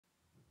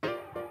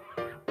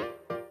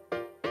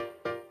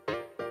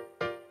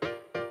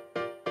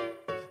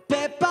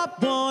I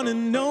wanna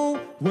know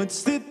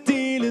what's the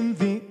deal in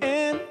the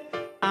end.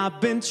 I've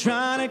been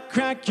trying to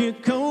crack your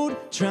code,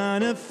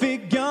 trying to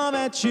figure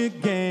out your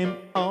game.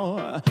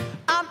 Oh,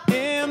 I'm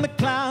in the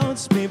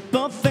clouds,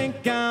 people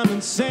think I'm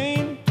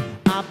insane.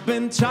 I've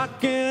been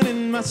talking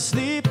in my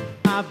sleep,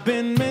 I've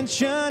been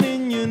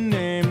mentioning your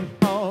name.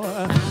 Oh,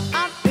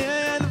 I'm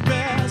in the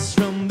rest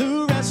from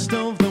the rest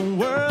of the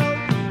world.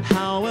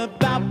 How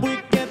about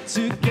we get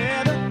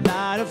together,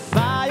 light a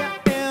fire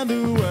in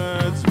the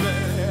words,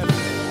 babe.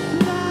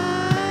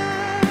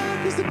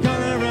 Life is the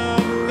color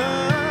of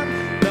love.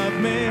 Love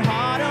me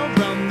harder,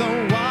 run the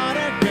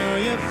water, girl,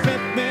 you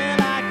fit me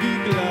like a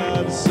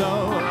glove. So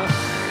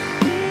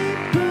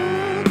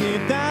people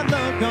keep that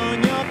look on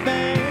your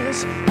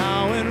face.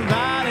 How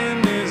inviting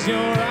is your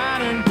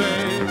iron,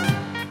 babe.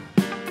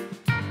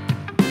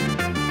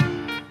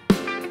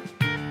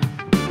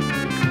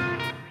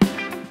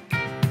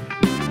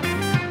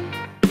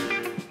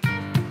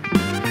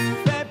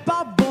 Babe,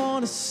 I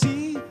wanna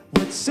see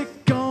what's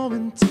it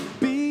going to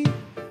be.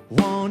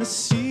 Wanna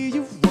see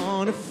you,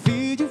 wanna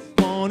feel you,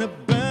 wanna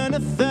burn a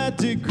third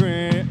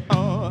degree.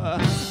 Oh,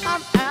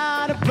 I'm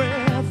out of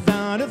breath,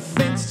 out of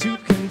things to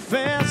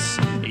confess.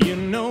 You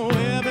know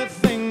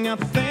everything I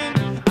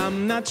think,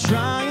 I'm not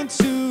trying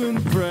to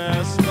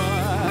impress.